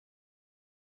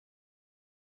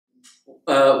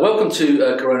Welcome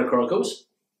to Chronicles.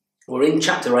 We're in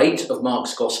chapter 8 of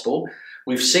Mark's Gospel.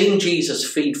 We've seen Jesus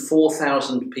feed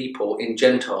 4,000 people in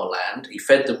Gentile land. He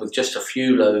fed them with just a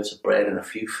few loaves of bread and a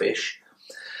few fish.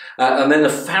 And then the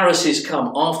Pharisees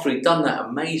come after he'd done that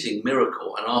amazing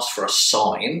miracle and asked for a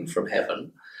sign from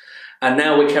heaven. And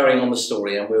now we're carrying on the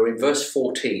story, and we're in verse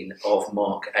 14 of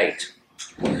Mark 8.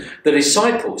 The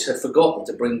disciples had forgotten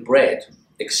to bring bread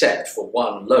except for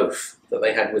one loaf that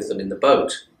they had with them in the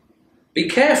boat. Be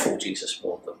careful, Jesus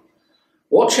warned them.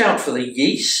 Watch out for the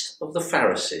yeast of the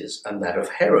Pharisees and that of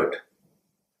Herod.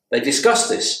 They discussed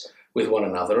this with one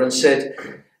another and said,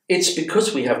 "It's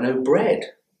because we have no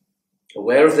bread."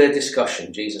 Aware of their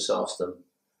discussion, Jesus asked them,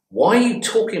 "Why are you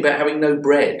talking about having no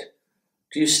bread?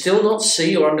 Do you still not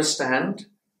see or understand?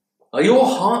 Are your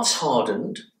hearts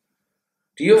hardened?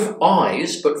 Do you have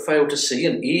eyes but fail to see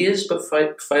and ears but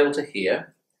fail to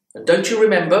hear? And don't you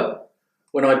remember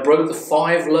when I broke the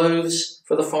 5 loaves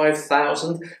for the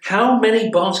 5,000, how many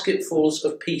basketfuls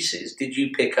of pieces did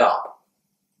you pick up?"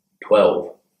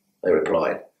 12, they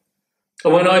replied.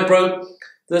 "And when I broke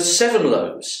the 7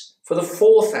 loaves for the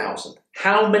 4,000,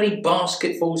 how many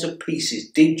basketfuls of pieces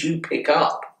did you pick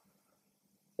up?"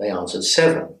 They answered,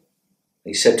 7.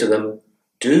 He said to them,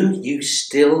 "Do you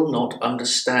still not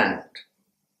understand?"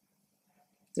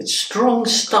 It's strong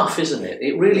stuff, isn't it?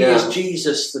 It really is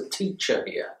Jesus, the teacher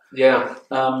here.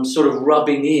 Sort of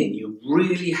rubbing in. You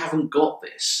really haven't got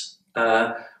this.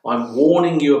 I'm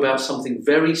warning you about something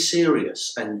very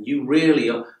serious, and you really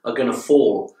are going to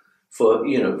fall for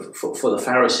the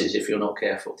Pharisees if you're not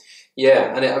careful.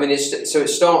 Yeah, and it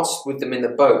starts with them in the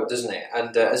boat, doesn't it?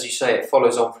 And as you say, it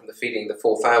follows on from the feeding of the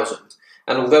 4,000.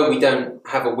 And although we don't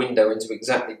have a window into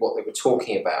exactly what they were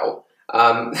talking about,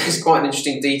 there's quite an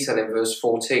interesting detail in verse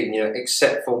 14,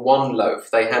 except for one loaf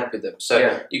they had with them.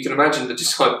 So you can imagine the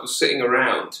disciples sitting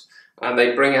around and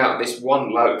they bring out this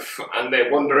one loaf and they're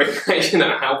wondering,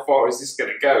 how far is this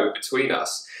going to go between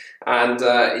us? And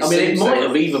it might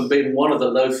have even been one of the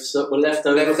loaves that were left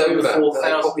over from the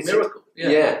 4,000 miracle.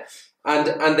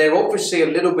 And they're obviously a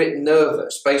little bit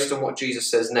nervous based on what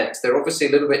Jesus says next. They're obviously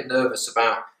a little bit nervous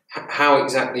about how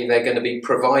exactly they're going to be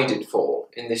provided for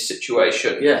in this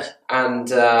situation. Yes. And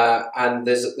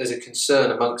there's a concern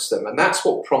amongst them. And that's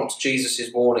what prompts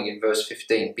Jesus' warning in verse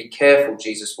 15. Be careful,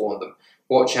 Jesus warned them.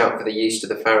 Watch out for the yeast of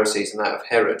the Pharisees and that of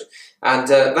Herod. And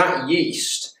that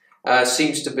yeast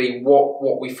seems to be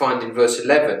what we find in verse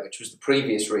 11, which was the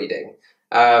previous reading.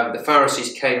 The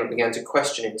Pharisees came and began to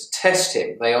question him, to test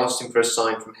him. They asked him for a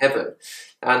sign from heaven.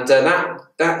 And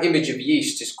that image of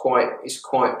yeast is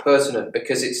quite pertinent,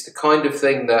 because it's the kind of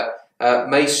thing that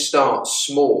may start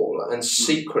small and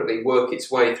secretly work its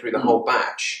way through the whole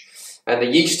batch. And the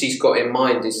yeast he's got in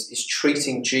mind is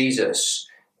treating Jesus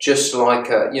just like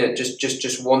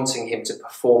just wanting him to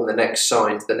perform the next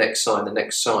sign, the next sign, the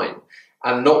next sign,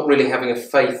 and not really having a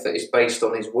faith that is based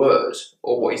on his word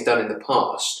or what he's done in the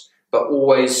past, but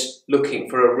always looking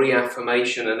for a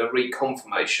reaffirmation and a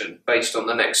reconfirmation based on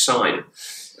the next sign.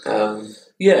 And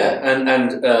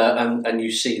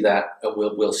you see that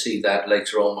we'll see that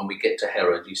later on when we get to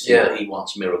Herod. You see that he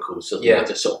wants miracles, doesn't he? It's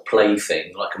a sort of play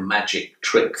thing, like a magic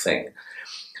trick thing.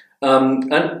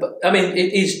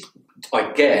 It is,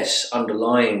 I guess,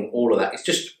 underlying all of that, it's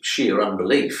just sheer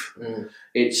unbelief.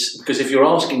 It's because if you're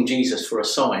asking Jesus for a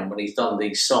sign when he's done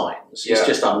these signs, it's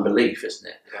just unbelief, isn't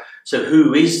it? So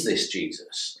who is this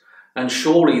Jesus? And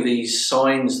surely these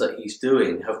signs that he's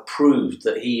doing have proved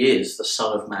that he is the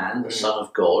Son of Man, the Son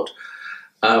of God,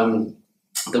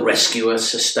 the rescuer,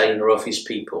 sustainer of his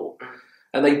people.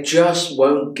 And they just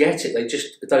won't get it. They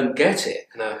just don't get it.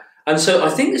 No. And so I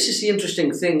think this is the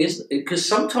interesting thing, isn't it? Because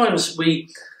sometimes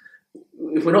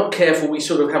if we're not careful, we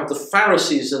sort of have the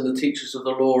Pharisees and the teachers of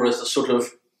the law as the sort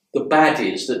of the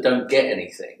baddies that don't get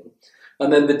anything.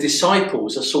 And then the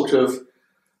disciples are sort of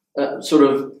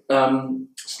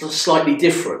slightly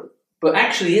different. But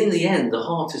actually, in the end, the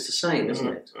heart is the same, isn't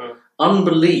it?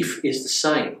 Unbelief is the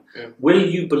same. Will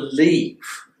you believe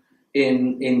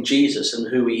in Jesus and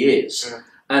who he is?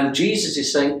 And Jesus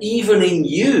is saying, even in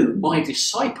you, my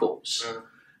disciples,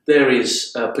 there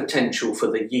is potential for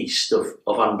the yeast of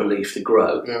unbelief to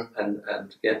grow. And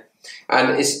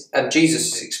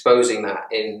Jesus is exposing that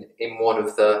in one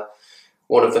of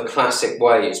the classic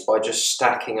ways by just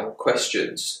stacking up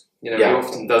questions. He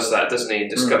often does that, doesn't he, in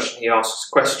discussion? He asks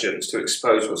questions to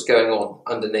expose what's going on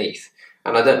underneath.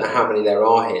 And I don't know how many there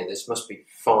are here. There must be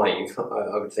 5,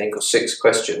 I would think, or 6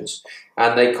 questions.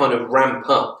 And they kind of ramp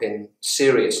up in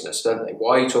seriousness, don't they?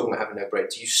 Why are you talking about having no bread?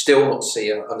 Do you still not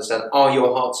see or understand? Are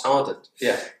your hearts hardened?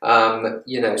 Yeah.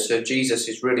 So Jesus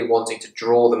is really wanting to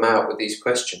draw them out with these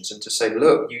questions and to say,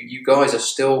 look, you guys are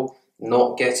still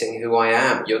not getting who I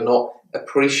am. You're not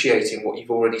appreciating what you've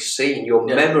already seen. Your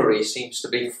memory seems to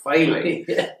be failing.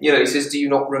 He says, do you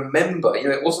not remember?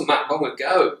 It wasn't that long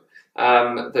ago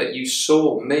that you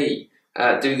saw me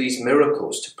do these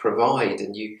miracles to provide,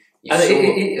 and you saw,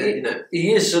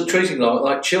 he is treating them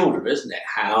like children, isn't it?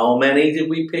 How many did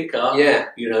we pick up?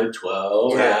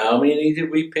 12. Yeah. How many did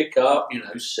we pick up?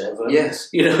 7. Yes.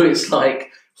 It's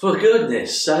like, for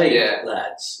goodness sake,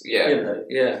 lads.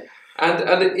 Yeah.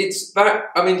 And it's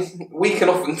that, we can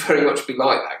often very much be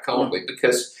like that, can't we?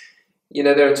 Because,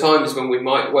 there are times when we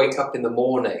might wake up in the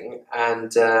morning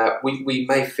and we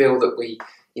may feel that we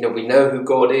know who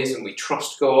God is and we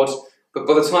trust God, but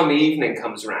by the time the evening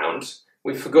comes around,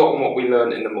 we've forgotten what we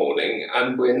learned in the morning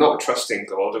and we're not trusting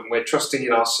God and we're trusting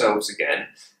in ourselves again.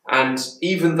 And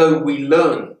even though we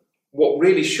learn what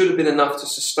really should have been enough to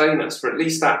sustain us for at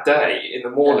least that day in the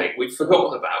morning, we've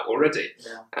forgotten about already.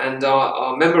 Yeah. And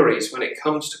our memories when it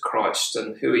comes to Christ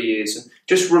and who he is, and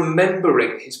just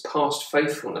remembering his past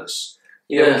faithfulness.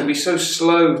 We can be so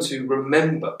slow to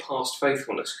remember past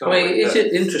faithfulness, can't we? Is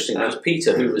it interesting, because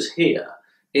Peter, who was here,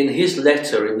 in his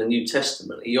letter in the New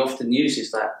Testament, he often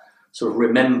uses that sort of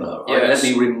remember. Right? Yes.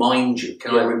 Let me remind you.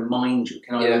 Can I remind you?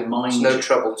 Can I remind you? It's no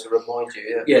trouble to remind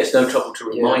you. Yeah, it's no trouble to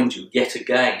remind you yet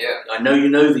again. Yeah. I know you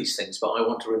know these things, but I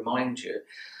want to remind you.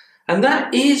 And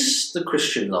that is the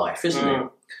Christian life, isn't it?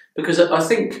 Because I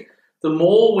think the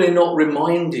more we're not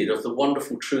reminded of the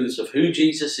wonderful truths of who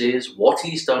Jesus is, what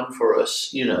he's done for us,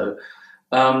 the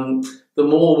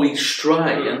more we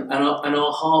stray, and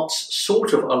our hearts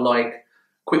sort of are like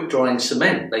quick-drying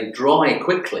cement. They dry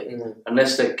quickly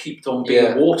unless they keep on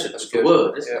being watered with the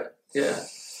word, isn't it? Yeah.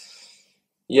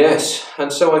 Yes,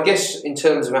 and so I guess in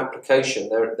terms of application,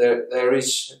 there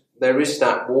is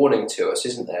that warning to us,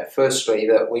 isn't there? Firstly,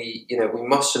 that we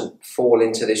mustn't fall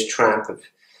into this trap of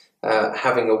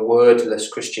having a wordless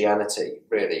Christianity,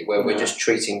 really, where we're just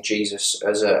treating Jesus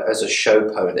as a show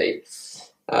pony.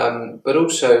 But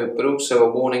also a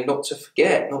warning not to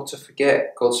forget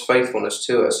God's faithfulness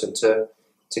to us and to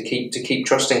keep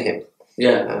trusting him.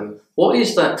 Yeah. What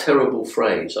is that terrible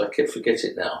phrase? I forget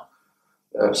it now.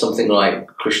 Something like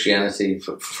Christianity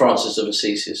for Francis of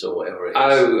Assisi or whatever it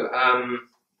is.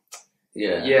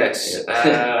 Yes.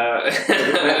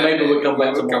 Maybe we'll come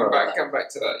back tomorrow. Come back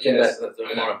to that. Yes.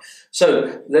 Tomorrow.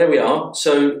 So there we are.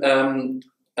 So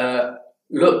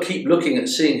keep looking at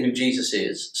seeing who Jesus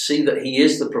is. See that he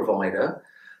is the provider.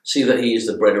 See that he is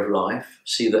the bread of life.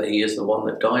 See that he is the one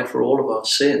that died for all of our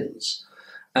sins.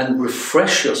 And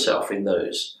refresh yourself in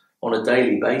those on a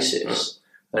daily basis.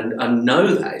 And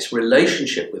know that it's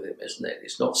relationship with him, isn't it?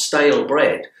 It's not stale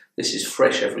bread. This is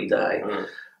fresh every day.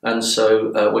 And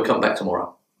so we'll come back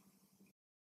tomorrow.